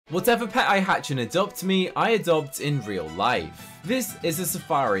Whatever pet I hatch and adopt me, I adopt in real life. This is a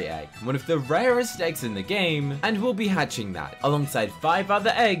safari egg, one of the rarest eggs in the game, and we'll be hatching that alongside 5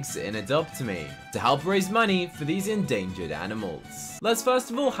 other eggs in Adopt Me to help raise money for these endangered animals. Let's first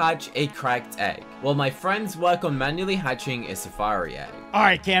of all hatch a cracked egg, while my friends work on manually hatching a safari egg. All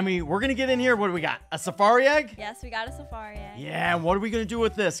right, Cammy, we're gonna get in here. What do we got? A safari egg? Yes, we got a safari egg. Yeah, and what are we gonna do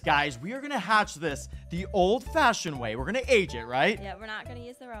with this, guys? We are gonna hatch this the old-fashioned way. We're gonna age it, right? Yeah, we're not gonna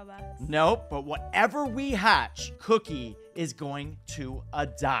use the Robux. Nope, but whatever we hatch, Cookie is going to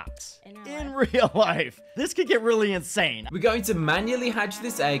adopt in real life. This could get really insane. We're going to manually hatch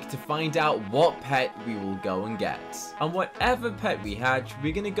this egg to find out what pet we will go and get. And whatever pet we hatch,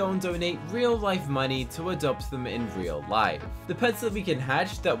 we're going to go and donate real life money to adopt them in real life. The pets that we can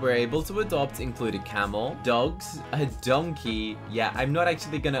hatch that we're able to adopt include a camel, dogs, a donkey. Yeah, I'm not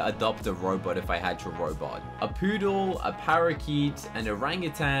actually going to adopt a robot if I hatch a robot. A poodle, a parakeet, an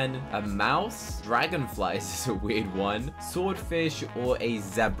orangutan, a mouse, dragonflies is a weird one, swordfish, or a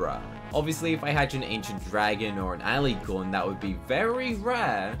zebra. Obviously, if I hatch an ancient dragon or an alicorn, that would be very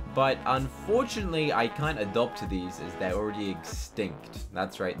rare, but unfortunately, I can't adopt these as they're already extinct.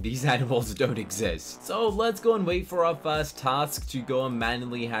 That's right, these animals don't exist. So let's go and wait for our first task to go and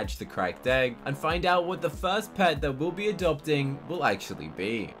manually hatch the cracked egg and find out what the first pet that we'll be adopting will actually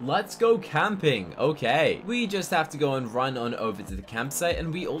be. Let's go camping. Okay, we just have to go and run on over to the campsite,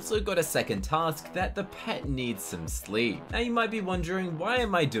 and we also got a second task that the pet needs some sleep. Now you might be wondering, why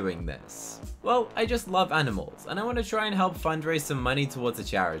am I doing this? Well, I just love animals, and I want to try and help fundraise some money towards a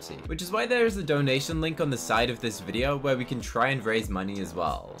charity, which is why there is a donation link on the side of this video where we can try and raise money as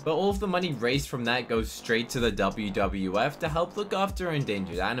well. But all of the money raised from that goes straight to the WWF to help look after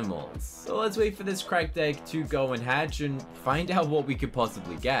endangered animals. So let's wait for this cracked egg to go and hatch and find out what we could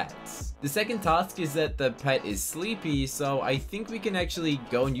possibly get. The second task is that the pet is sleepy, so I think we can actually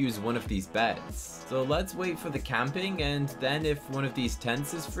go and use one of these beds. So let's wait for the camping, and then if one of these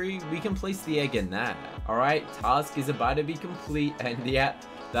tents is free, we can place the egg in there. Alright, task is about to be complete, and yeah,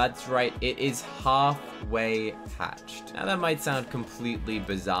 that's right, it is halfway hatched. Now that might sound completely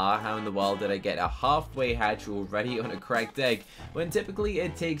bizarre. How in the world did I get a halfway hatch already on a cracked egg when typically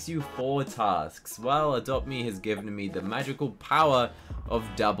it takes you 4 tasks? Well, Adopt Me has given me the magical power of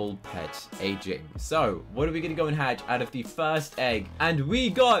double pet aging. So what are we gonna go and hatch out of the first egg? And we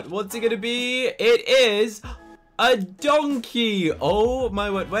got, what's it gonna be? It is a donkey. Oh my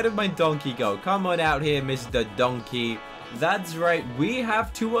word, where did my donkey go? Come on out here, Mr. Donkey. That's right, we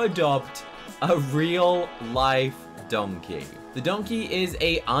have to adopt a real life donkey. The donkey is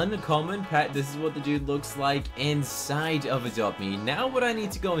a uncommon pet. This is what the dude looks like inside of Adopt Me. Now what I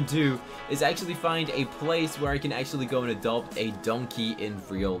need to go and do is actually find a place where I can actually go and adopt a donkey in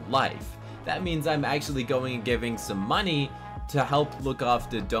real life. That means I'm actually going and giving some money to help look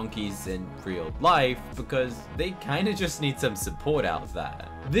after donkeys in real life, because they kind of just need some support out there.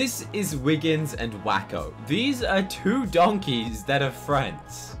 This is Wiggins and Wacko. These are 2 donkeys that are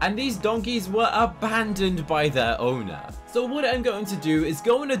friends, and these donkeys were abandoned by their owner. So what I'm going to do is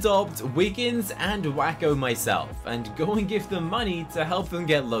go and adopt Wiggins and Wacko myself, and go and give them money to help them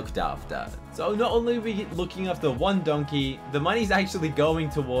get looked after. So not only are we looking after 1 donkey, the money's actually going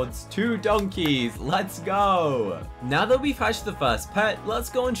towards 2 donkeys. Let's go! Now that we've hatched the first pet, let's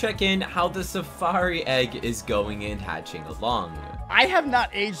go and check in how the safari egg is going and hatching along. I have not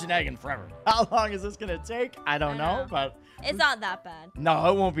aged an egg in forever. How long is this gonna take? I don't know, but it's not that bad.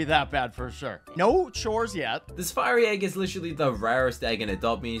 No, it won't be that bad for sure. No chores yet. The safari egg is literally the rarest egg in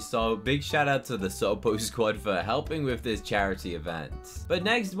Adopt Me, so big shout out to the Sopo squad for helping with this charity event. But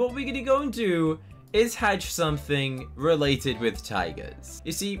next, what we're gonna go and do is hatch something related with tigers.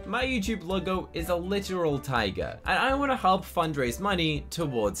 You see, my YouTube logo is a literal tiger, and I want to help fundraise money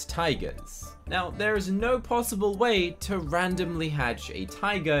towards tigers. Now, there is no possible way to randomly hatch a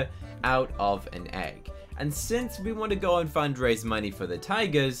tiger out of an egg. And since we want to go and fundraise money for the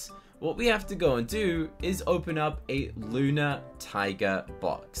tigers, what we have to go and do is open up a Lunar Tiger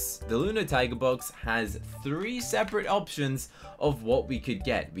box. The Lunar Tiger box has 3 separate options of what we could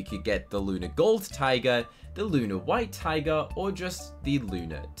get. We could get the Lunar Gold Tiger, the Lunar White Tiger, or just the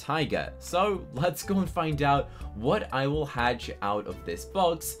Lunar Tiger. So let's go and find out what I will hatch out of this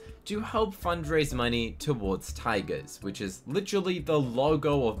box to help fundraise money towards tigers, which is literally the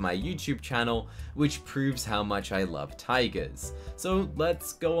logo of my YouTube channel, which proves how much I love tigers. So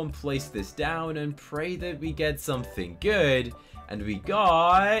let's go and place this down and pray that we get something good. And we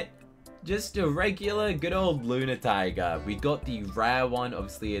got just a regular good old Lunar Tiger. We got the rare one.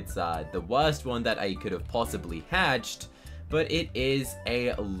 Obviously it's the worst one that I could have possibly hatched, but it is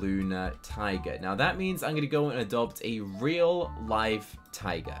a Lunar Tiger. Now that means I'm gonna go and adopt a real life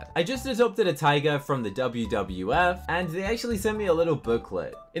tiger. I just adopted a tiger from the WWF, and they actually sent me a little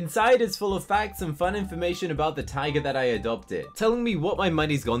booklet. Inside is full of facts and fun information about the tiger that I adopted, telling me what my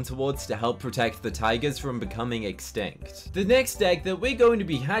money's gone towards to help protect the tigers from becoming extinct. The next egg that we're going to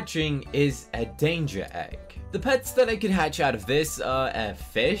be hatching is a danger egg. The pets that I could hatch out of this are a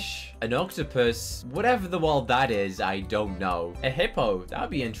fish, an octopus, whatever the world that is, I don't know. A hippo, that'd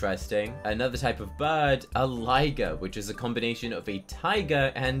be interesting. Another type of bird, a liger, which is a combination of a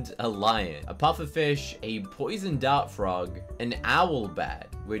tiger and a lion. A pufferfish, a poison dart frog, an owl bat,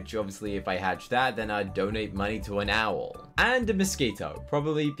 which obviously if I hatch that, then I'd donate money to an owl. And a mosquito,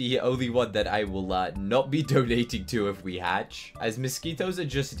 probably the only one that I will not be donating to if we hatch, as mosquitoes are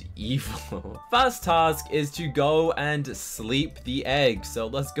just evil. First task is to go and sleep the egg, so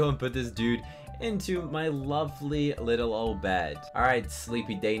let's go and put this dude into my lovely little old bed. Alright,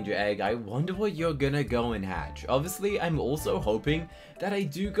 sleepy danger egg, I wonder what you're gonna go and hatch. Obviously, I'm also hoping that I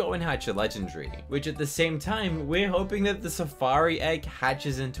do go and hatch a legendary, which at the same time, we're hoping that the safari egg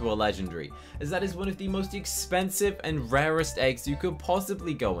hatches into a legendary, as that is one of the most expensive and rarest eggs you could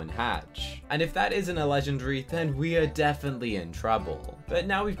possibly go and hatch. And if that isn't a legendary, then we are definitely in trouble. But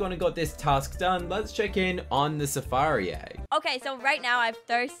now we've gone and got this task done, let's check in on the safari egg. Okay, so right now I have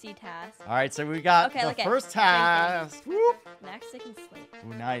thirsty tasks. All right, so we got the first task. Whoop. Next, I can sleep.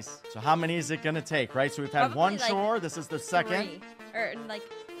 Ooh, nice. So how many is it gonna take, right? So we've had Probably one like chore. This is the second. 3, or like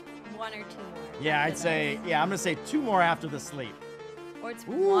 1 or 2 more. Yeah, I'd say, I'm gonna say 2 more after the sleep. Or it's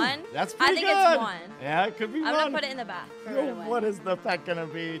Ooh, 1. That's pretty good. I think it's 1. Yeah, it could be 1. I'm gonna put it in the bath. Yo, what is the pet gonna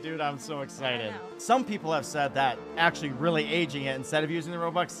be, dude? I'm so excited. I know. Some people have said that actually really aging it instead of using the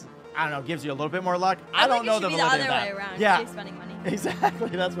Robux, I don't know, gives you a little bit more luck. I don't know the validity of that. It should be the other way around. Yeah, You're spending money. Exactly.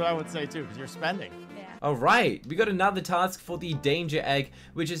 That's what I would say too, because you're spending. Alright, we got another task for the danger egg,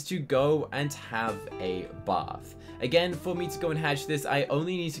 which is to go and have a bath. Again, for me to go and hatch this, I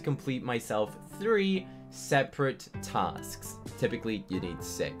only need to complete myself 3 separate tasks. Typically, you need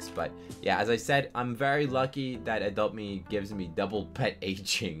 6, but yeah, as I said, I'm very lucky that Adopt Me gives me double pet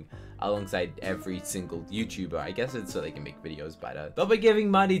aging alongside every single YouTuber. I guess it's so they can make videos better. They'll be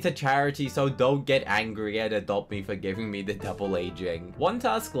giving money to charity, so don't get angry at Adopt Me for giving me the double aging. 1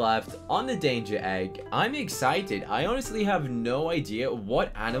 task left on the danger egg. I'm excited. I honestly have no idea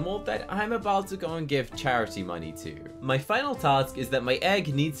what animal that I'm about to go and give charity money to. My final task is that my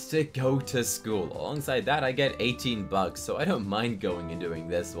egg needs to go to school. Alongside that, I get 18 bucks, so I don't mind going and doing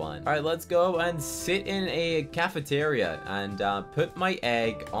this one. All right, let's go and sit in a cafeteria and put my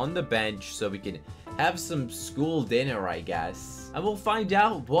egg on the bench so we can have some school dinner, I guess. And we'll find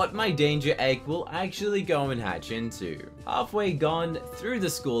out what my danger egg will actually go and hatch into. Halfway gone through the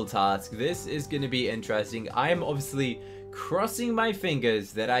school task, this is going to be interesting. I am obviously crossing my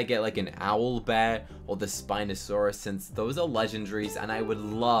fingers that I get like an owl bear or the Spinosaurus, since those are legendaries, and I would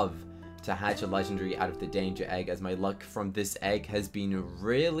love to hatch a legendary out of the danger egg, as my luck from this egg has been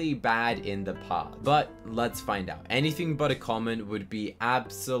really bad in the past. But let's find out. Anything but a common would be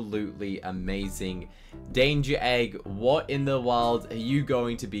absolutely amazing. Danger egg, what in the world are you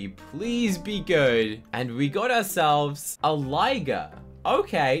going to be? Please be good. And we got ourselves a liger.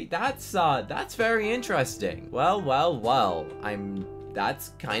 Okay, that's very interesting. Well, that's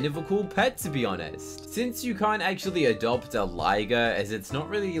kind of a cool pet, to be honest. Since you can't actually adopt a liger, as it's not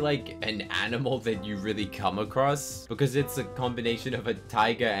really like an animal that you really come across, because it's a combination of a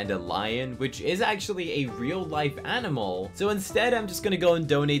tiger and a lion, which is actually a real life animal. So instead, I'm just gonna go and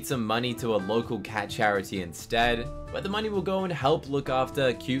donate some money to a local cat charity instead, where the money will go and help look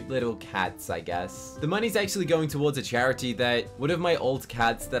after cute little cats, I guess. The money's actually going towards a charity that one of my old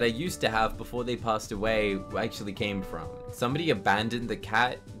cats that I used to have before they passed away actually came from. Somebody abandoned the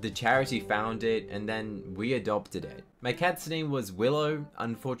cat, the charity found it, and then we adopted it. My cat's name was Willow.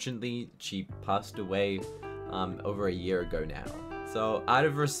 Unfortunately, she passed away over a year ago now. So out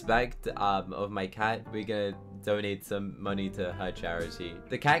of respect of my cat, we're gonna donate some money to her charity.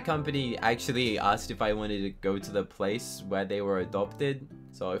 The cat company actually asked if I wanted to go to the place where they were adopted.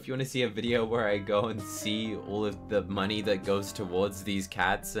 So if you want to see a video where I go and see all of the money that goes towards these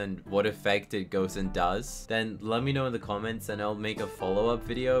cats and what effect it goes and does, then let me know in the comments and I'll make a follow-up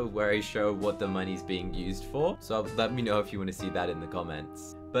video where I show what the money's being used for. So let me know if you want to see that in the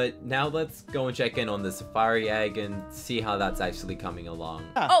comments. But now let's go and check in on the safari egg and see how that's actually coming along.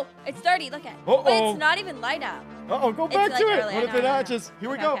 Oh, it's dirty. Look at it. Uh-oh. Wait, it's not even light out. Uh-oh, go back to it. What if it hatches? Here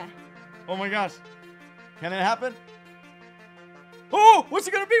we go. Okay. Oh my gosh. Can it happen? Oh, what's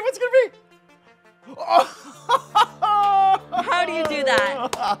it gonna be? What's it gonna be? Oh. How do you do that?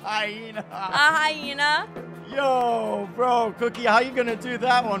 A hyena. A hyena? Yo, bro, Cookie, how you gonna do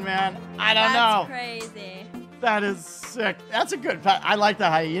that one, man? I don't know. That's crazy. That is sick. That's a good pet. I like the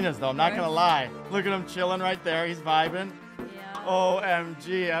hyenas, though. I'm not going to lie. Look at him chilling right there. He's vibing. Yeah.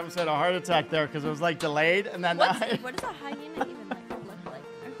 OMG. I almost had a heart attack there because it was like delayed. And then What does a hyena even look like?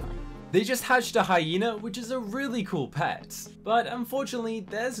 They just hatched a hyena, which is a really cool pet. But unfortunately,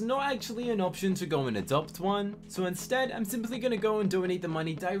 there's not actually an option to go and adopt one. So instead, I'm simply going to go and donate the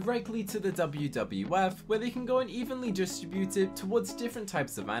money directly to the WWF, where they can go and evenly distribute it towards different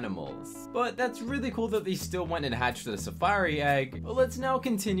types of animals. But that's really cool that they still went and hatched the safari egg. But let's now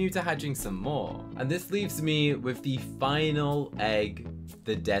continue to hatching some more. And this leaves me with the final egg,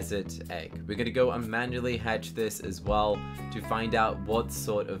 the desert egg. We're going to go and manually hatch this as well to find out what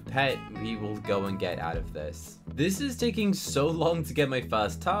sort of pet we will go and get out of this. This is taking so long to get my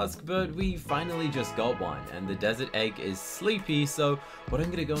first task, but we finally just got one, and the desert egg is sleepy, so what I'm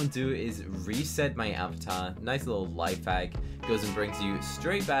gonna go and do is reset my avatar. Nice little life hack, goes and brings you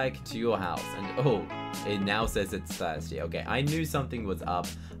straight back to your house, and oh, it now says it's thirsty. Okay, I knew something was up.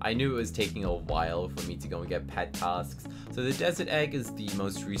 I knew it was taking a while for me to go and get pet tasks. So the desert egg is the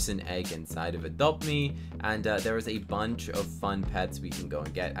most recent egg inside of Adopt Me, and there is a bunch of fun pets we can go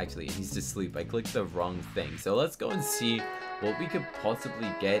and get. Actually, he's asleep. I clicked the wrong thing. So let's go and see what we could possibly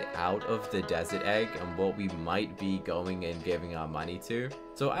get out of the desert egg and what we might be going and giving our money to.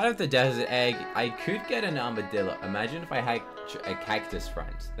 So out of the desert egg, I could get an armadillo. Imagine if I had a cactus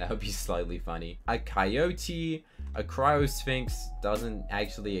friend. That would be slightly funny. A coyote, a cryosphinx doesn't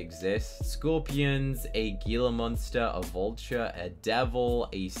actually exist. Scorpions, a Gila monster, a vulture, a devil,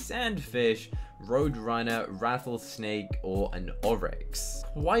 a sandfish, roadrunner, rattlesnake, or an oryx.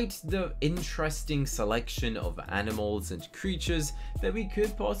 Quite the interesting selection of animals and creatures that we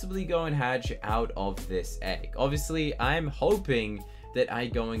could possibly go and hatch out of this egg. Obviously, I'm hoping that I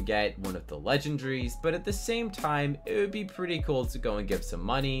go and get one of the legendaries, but at the same time, it would be pretty cool to go and give some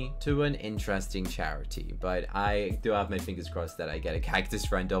money to an interesting charity. But I do have my fingers crossed that I get a cactus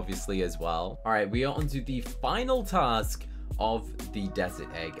friend, obviously, as well. All right, we are on to the final task of the desert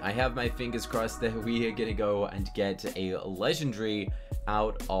egg. I have my fingers crossed that we are gonna go and get a legendary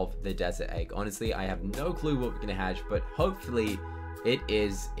out of the desert egg. Honestly, I have no clue what we're gonna hatch, but hopefully it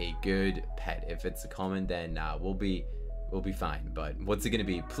is a good pet. If it's a common, then we'll be fine. But what's it gonna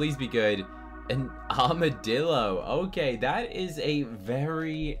be? Please be good. An armadillo. Okay, that is a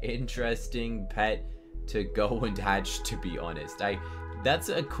very interesting pet to go and hatch, to be honest. That's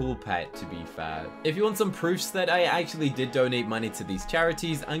a cool pet, to be fair. If you want some proofs that I actually did donate money to these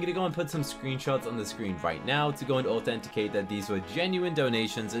charities, I'm gonna go and put some screenshots on the screen right now to go and authenticate that these were genuine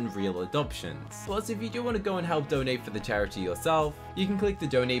donations and real adoptions. Plus, if you do want to go and help donate for the charity yourself, you can click the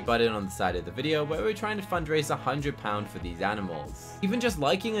donate button on the side of the video where we're trying to fundraise £100 for these animals. Even just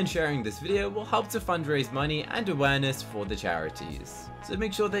liking and sharing this video will help to fundraise money and awareness for the charities. So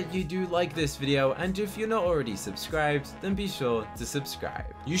make sure that you do like this video, and if you're not already subscribed, then be sure to subscribe.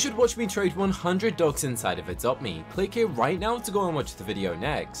 You should watch me trade 100 dogs inside of Adopt Me. Click here right now to go and watch the video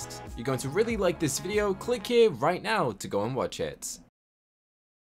next. You're going to really like this video, click here right now to go and watch it.